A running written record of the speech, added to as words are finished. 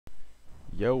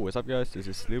Yo, what's up guys, this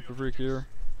is Sleeper Freak here,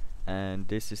 and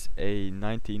this is a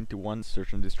 19-1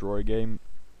 search and destroy game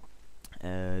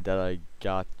that I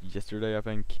got yesterday I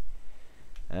think,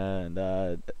 and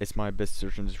it's my best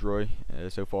search and destroy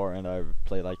so far, and I've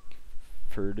played like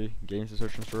 30 games of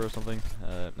search and destroy or something.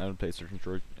 I haven't played search and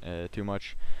destroy too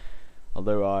much,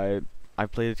 although I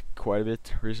played it quite a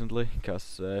bit recently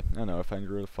because I don't know, I find it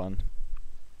really fun.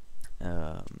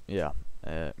 Yeah.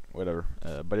 Whatever,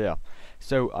 but yeah,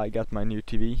 so I got my new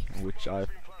TV, which I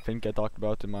think I talked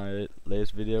about in my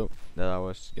latest video that I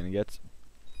was gonna get.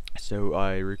 So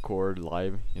I record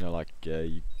live, you know, like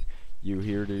you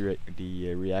hear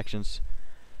the reactions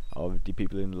of the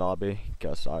people in the lobby,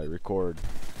 cause I record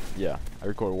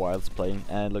whilst playing.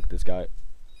 And look, this guy,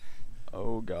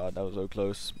 oh god, that was so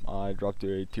close. I dropped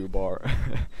to a 2-bar.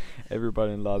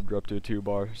 Everybody in the lobby dropped to a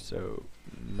 2-bar, so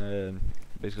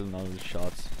basically none of the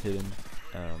shots hit him.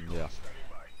 Yeah,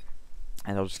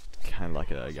 and I was kind of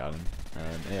lucky that I got him.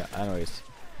 Yeah, anyways,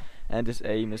 and this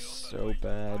aim is so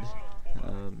bad.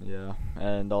 Yeah,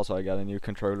 and also I got a new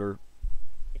controller.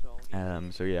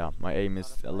 So yeah, my aim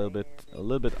is a little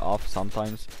bit off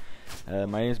sometimes.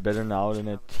 My aim is better now than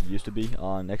it used to be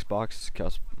on Xbox,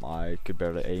 cause I could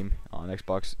barely aim on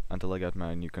Xbox until I got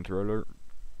my new controller.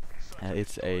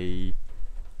 It's a,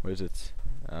 what is it?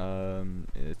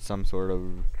 It's some sort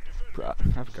of, I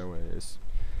forgot what it is.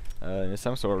 It's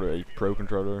some sort of a pro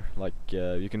controller. Like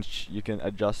you can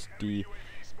adjust the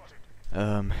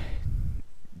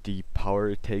power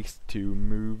it takes to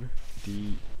move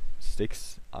the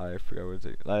sticks. I forgot what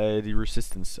it is. The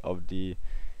resistance of the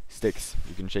sticks.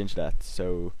 You can change that.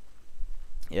 So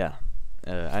yeah.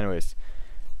 Anyways,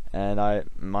 and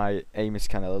my aim is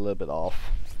kind of a little bit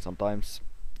off sometimes,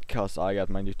 cause I got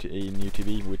my new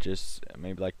TV, which is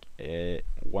maybe like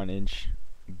 1 inch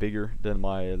bigger than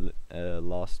my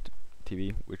last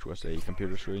TV, which was a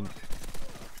computer screen.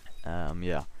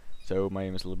 Yeah, so my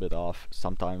aim is a little bit off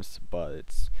sometimes,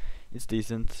 but it's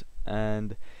decent.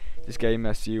 And this game,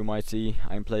 as you might see,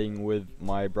 I'm playing with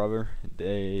my brother.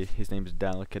 His name is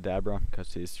Danielcadabra,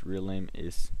 because his real name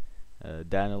is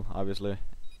Daniel, obviously.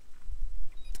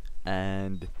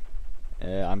 And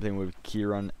I'm playing with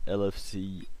Kieran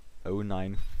LFC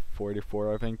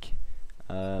 0944, I think.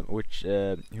 Which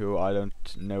who I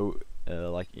don't know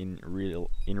like in real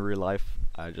life.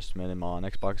 I just met him on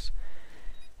Xbox,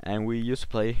 and we used to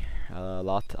play a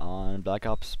lot on Black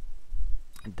Ops.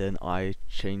 Then I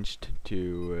changed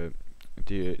over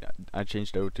to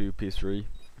PS3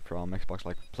 from Xbox,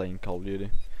 like playing Call of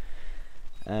Duty.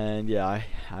 And yeah,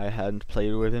 I hadn't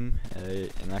played with him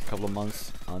in a couple of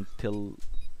months until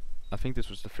I think this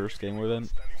was the first game with him.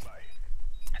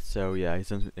 So yeah, he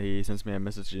sends me a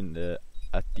message in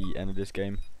at the end of this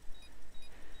game.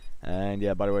 And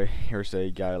yeah, by the way, here's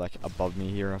a guy like above me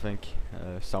here, I think,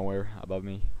 somewhere above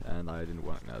me, and I didn't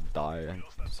want to die, and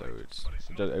so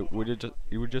it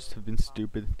would just have been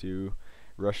stupid to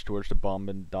rush towards the bomb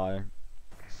and die.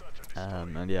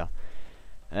 And yeah,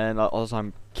 and also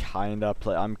I'm kind of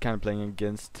playing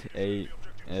against a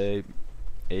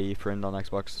friend on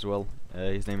Xbox as well.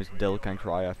 His name is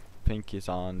Danielcadabra. I think he's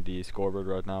on the scoreboard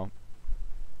right now.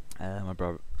 My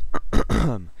brother.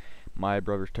 My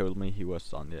brother told me he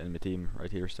was on the enemy team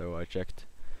right here, so I checked.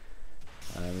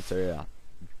 So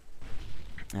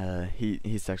yeah,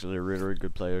 he's actually a really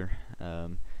good player.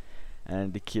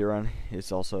 And the Kieran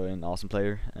is also an awesome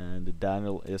player, and the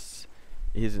Daniel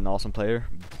he's an awesome player,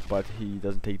 but he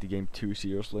doesn't take the game too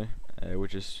seriously,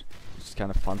 which is kind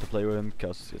of fun to play with him,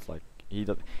 because it's like he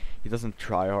doesn't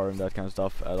try hard and that kind of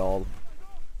stuff at all,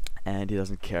 and he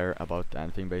doesn't care about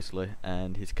anything basically,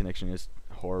 and his connection is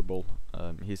horrible.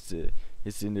 He's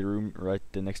in the room right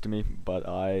next to me, but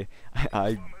I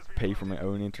pay for my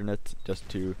own internet just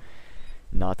to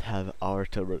not have our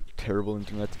terrible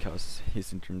internet, because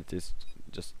his internet is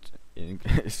just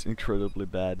is incredibly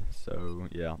bad. So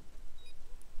yeah.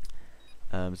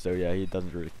 So yeah, he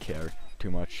doesn't really care too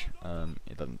much.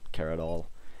 He doesn't care at all.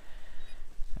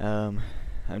 And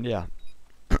yeah.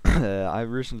 I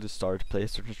recently started to play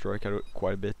Search and Destroy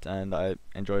quite a bit, and I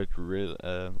enjoyed it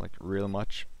real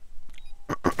much.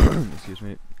 Excuse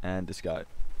me. And this guy,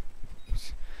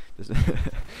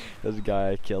 there's a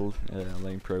guy I killed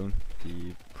laying prone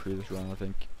the previous round, I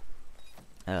think.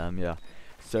 Yeah.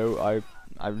 So I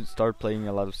started playing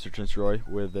a lot of Search and Destroy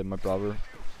with my brother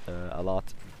a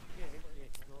lot,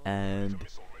 and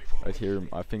right here,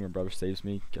 I think my brother saves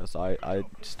me, because I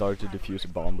started to defuse a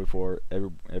bomb before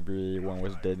everyone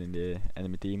was dead in the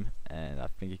enemy team, and I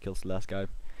think he kills the last guy.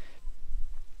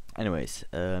 Anyways,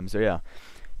 so yeah,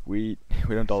 we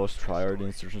don't always try hard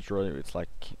in Search and Destroy. It's like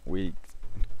we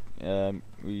kind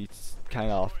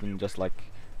of often just like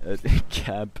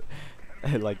camp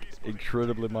like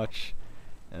incredibly much.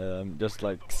 Just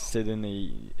like sit in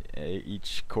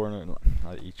each corner,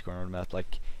 not each corner of the map,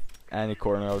 like any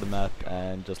corner of the map,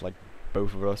 and just like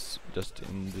both of us just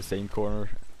in the same corner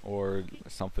or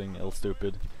something else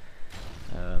stupid.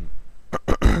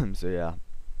 So yeah,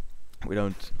 we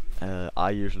don't.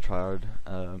 I usually try hard,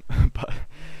 but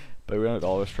we don't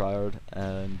always try hard,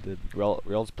 and we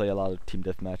also play a lot of team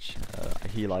deathmatch.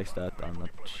 He likes that. I'm not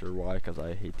sure why, cause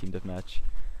I hate team deathmatch,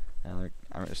 and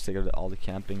I'm sick of all the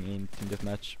camping in team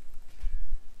deathmatch.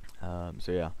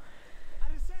 So yeah,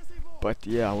 but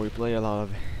yeah, we play a lot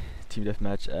of team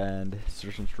deathmatch and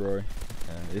search and destroy.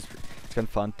 It's kind of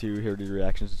fun to hear the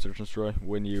reactions in search and destroy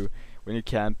when you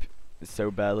camp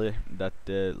so badly that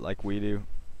like we do.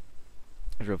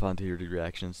 It's real fun to hear the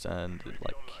reactions and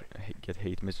like get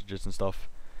hate messages and stuff.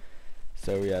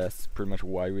 So yeah, that's pretty much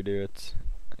why we do it.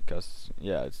 Because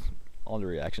yeah, it's all the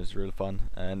reactions is really fun,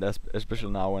 and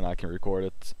especially now when I can record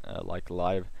it like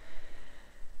live.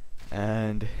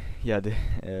 And yeah,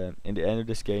 in the end of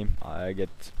this game, I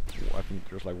think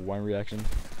there's like one reaction.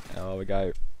 A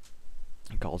guy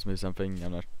calls me something.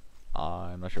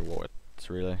 I'm not sure what it's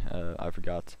really. I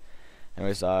forgot.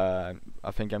 Anyways, I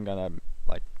think I'm gonna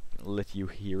like let you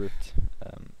hear it.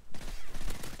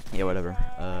 Yeah, whatever.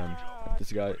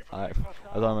 This guy, I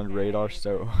was on radar,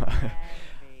 so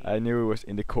I knew he was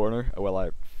in the corner. Well,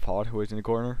 I thought he was in the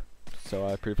corner, so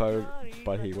I pre-fired,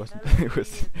 but he wasn't. He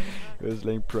was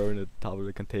laying prone at the top of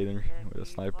the container with a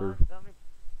sniper.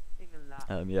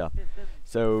 Yeah,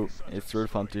 so it's really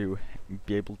fun to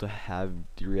be able to have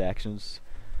the reactions.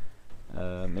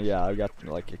 Yeah, I've got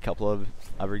like a couple of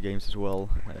other games as well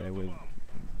with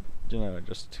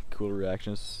just cool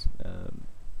reactions.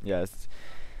 Yeah,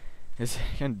 it's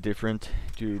kind of different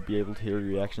to be able to hear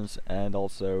reactions, and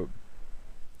also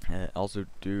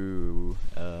do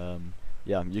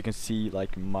yeah, you can see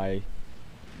like my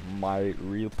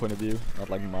real point of view, not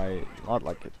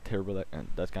like a terrible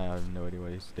that guy. I have no idea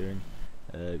what he's doing.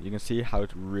 You can see how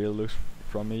it really looks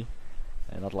from me,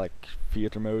 and not like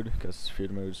theater mode, because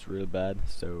theater mode is really bad.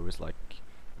 So it's like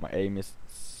my aim is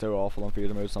so awful on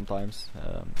theater mode sometimes.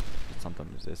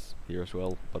 Sometimes it's here as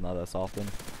well, but not as often.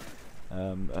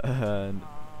 And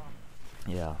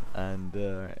yeah, and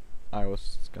I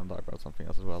was gonna talk about something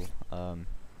else as well.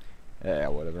 Yeah,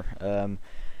 whatever.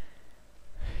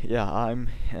 Yeah,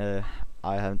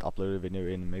 I haven't uploaded a video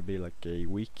in maybe like a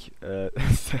week.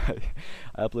 So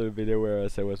I uploaded a video where I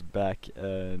said I was back,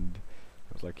 and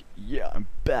I was like, yeah, I'm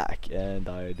back, and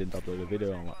I didn't upload a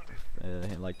video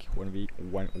in like 1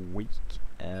 week,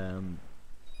 and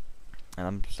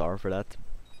I'm sorry for that,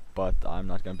 but I'm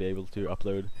not gonna be able to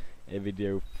upload a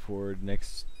video for the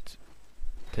next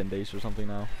 10 days or something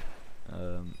now,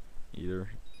 either.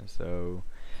 So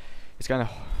it's kind of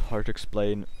hard to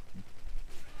explain.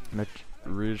 I'm not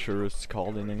really sure what it's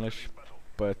called in English,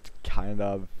 but kind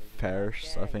of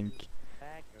fairs, I think.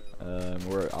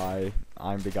 Where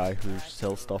I'm the guy who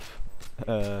sells stuff.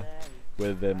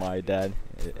 With my dad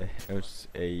owns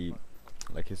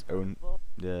his own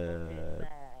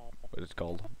what is it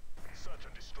called?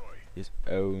 His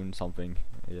own something.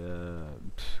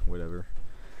 Whatever.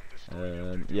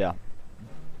 Yeah.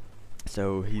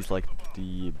 So he's like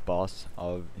the boss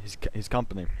of his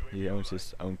company. He owns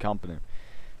his own company.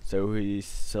 So he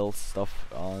sells stuff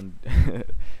on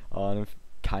on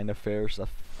kind of fairs.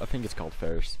 I think it's called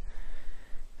fairs.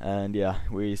 And yeah,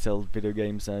 we sell video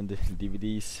games and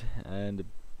DVDs and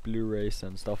Blu-rays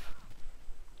and stuff.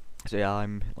 So yeah,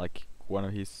 I'm like one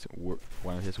of his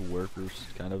workers,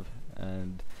 kind of.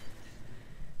 And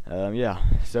yeah,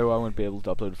 so I won't be able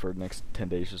to upload for the next 10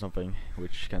 days or something,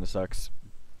 which kind of sucks.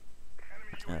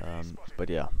 But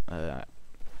yeah, yeah,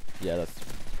 that's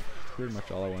pretty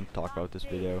much all I want to talk about this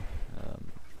video.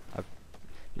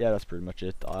 Yeah, that's pretty much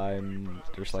it.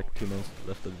 There's like 2 minutes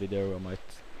left of the video. I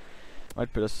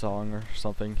might put a song or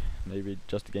something, maybe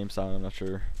just a game sound, I'm not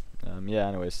sure. Yeah,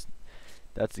 anyways,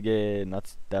 that's the game.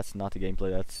 That's not the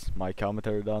gameplay. That's my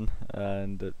commentary done,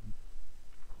 and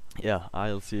yeah,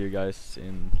 I'll see you guys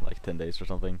in like 10 days or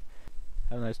something.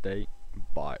 Have a nice day.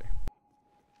 Bye.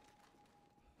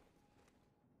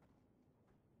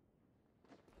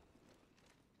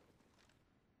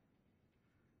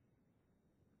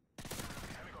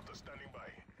 Helicopter standing by.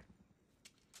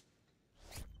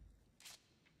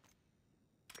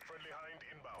 Friendly Hind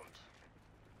inbound.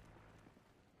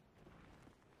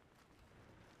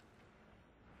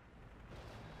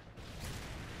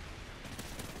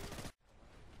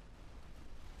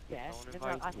 Yes,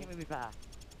 I think we'll be better.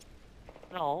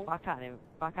 No, I can't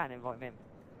invite him.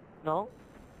 No?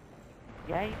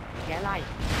 Yeah, like.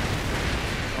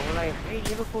 อะไรนี่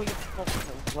ไม่คุยกับผม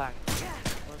วาง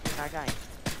มันเป็นอะไรได้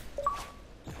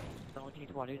ตรงที่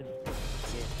ทวนนี่ดู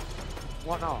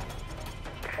วันออก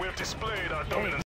We've displayed our dominance.